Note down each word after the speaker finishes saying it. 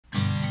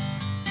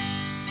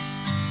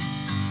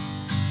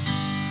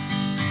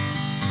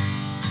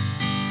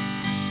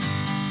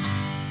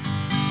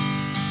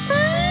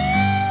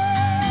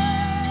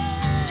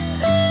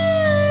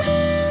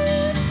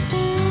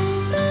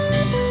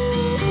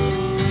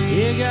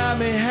You got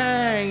me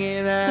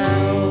hanging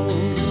out.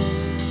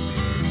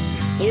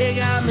 You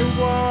got me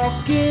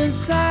walking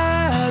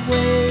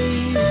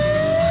sideways.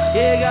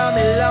 You got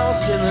me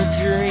lost in a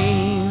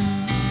dream.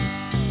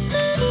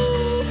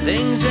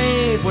 Things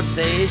ain't what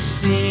they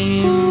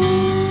seem.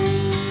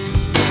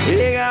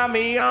 You got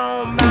me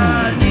on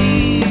my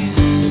knees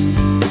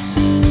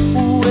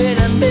when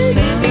I'm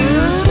begging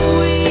you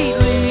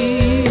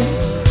sweetly,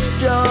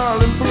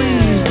 darling,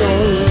 please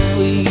don't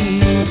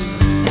leave.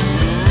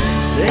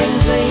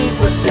 Things ain't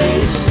what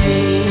they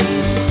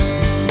seem.